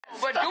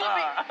But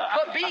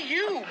be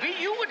you. Be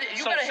you with it.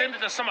 You gotta send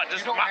it to somebody.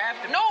 Just hit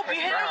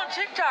it on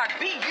TikTok.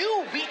 Be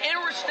you. Be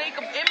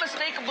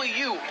unmistakably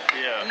you.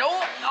 Yeah.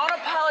 No,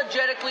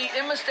 unapologetically,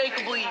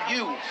 unmistakably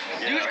you.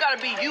 Yeah. You just gotta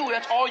be you.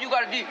 That's all you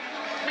gotta do.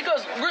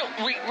 Because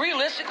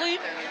realistically,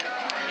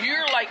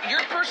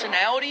 your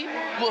personality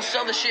will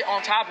sell the shit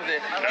on top of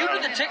it. You do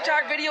the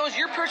TikTok videos,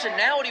 your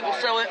personality will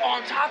sell it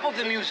on top of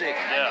the music.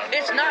 Yeah.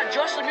 It's not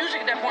just the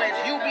music at that point.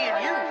 It's you being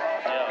you.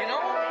 Yeah. You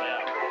know.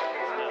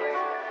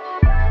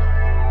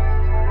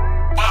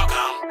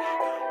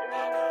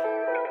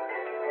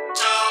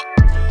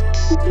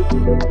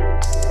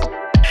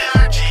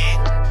 NRG.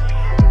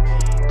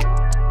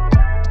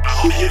 I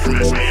hope you can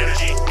match my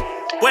energy.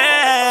 Wait,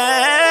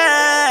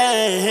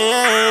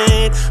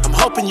 I'm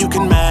hoping you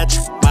can match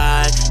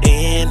my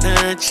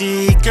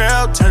energy.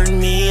 Girl, turn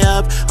me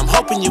up. I'm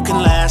hoping you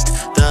can last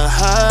the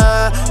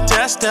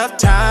test of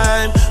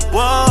time.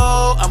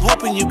 Whoa, I'm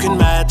hoping you can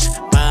match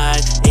my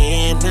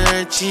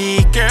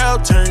energy. Girl,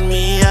 turn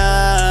me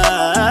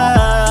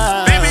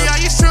up. Baby, are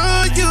you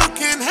sure you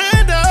can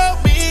handle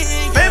me?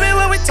 Baby,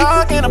 what we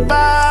talking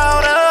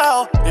about?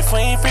 Oh, if we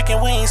ain't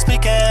freaking, we ain't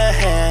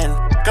speaking.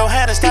 Go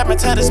ahead and step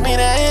into this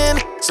meeting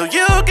so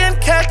you can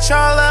catch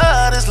all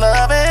of this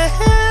loving.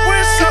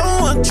 We're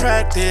so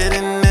attracted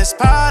in this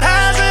party.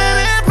 Hasn't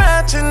it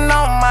matching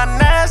on my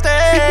nasty?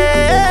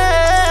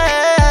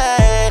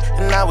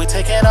 And now we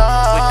take it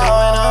off. We're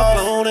going up,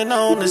 floating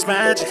on this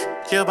magic.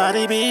 Your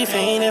body be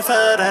fainting for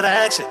that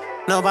action.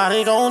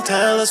 Nobody gon'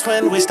 tell us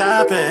when we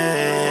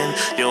stopping.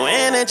 Your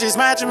energy's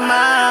matching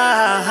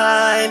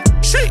mine.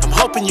 I'm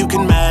hoping you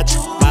can match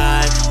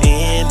my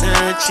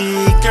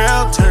energy.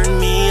 Girl, turn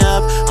me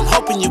up. I'm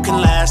hoping you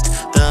can last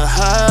the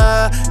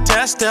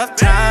test of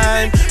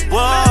time.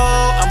 Whoa,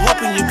 I'm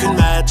hoping you can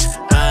match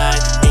my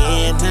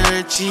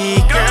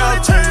energy. Girl,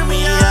 turn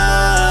me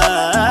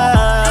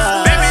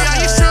up. Baby, are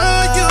you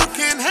sure you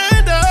can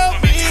handle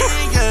me?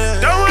 Yeah.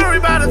 Don't worry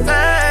about a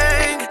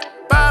thing.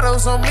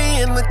 Bottles on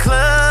me in the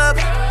club,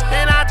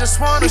 and I just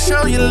wanna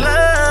show you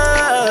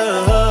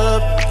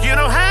love. You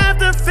don't have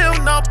to feel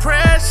no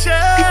pressure.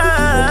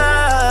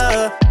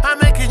 I'm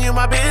making you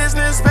my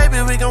business,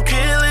 baby, we gon'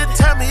 kill it.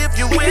 Tell me if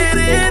you with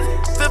it.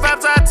 The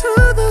vibes are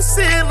to the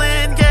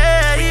ceiling,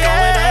 yeah, we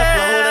going up,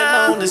 floating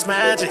on this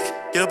magic.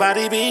 Your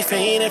body be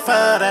fainting for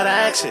that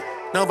action.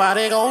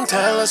 Nobody gon'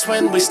 tell us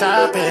when we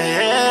stop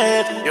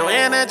it. Your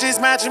energy's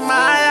matching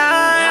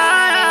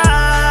mine.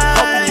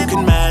 Hoping you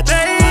can match my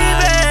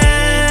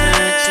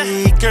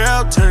energy.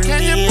 Girl, turn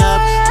me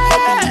up.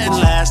 Hoping you can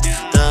last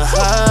the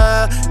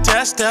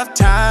test of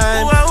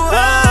time. Whoa,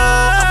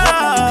 I'm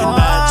hoping you can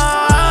match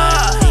my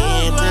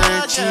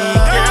energy.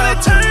 Girl,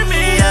 turn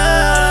me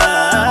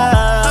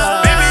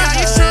up. Baby, are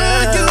you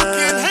sure you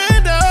can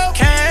handle?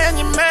 Can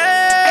you match?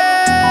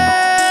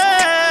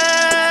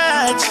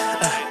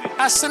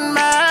 I said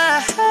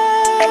match.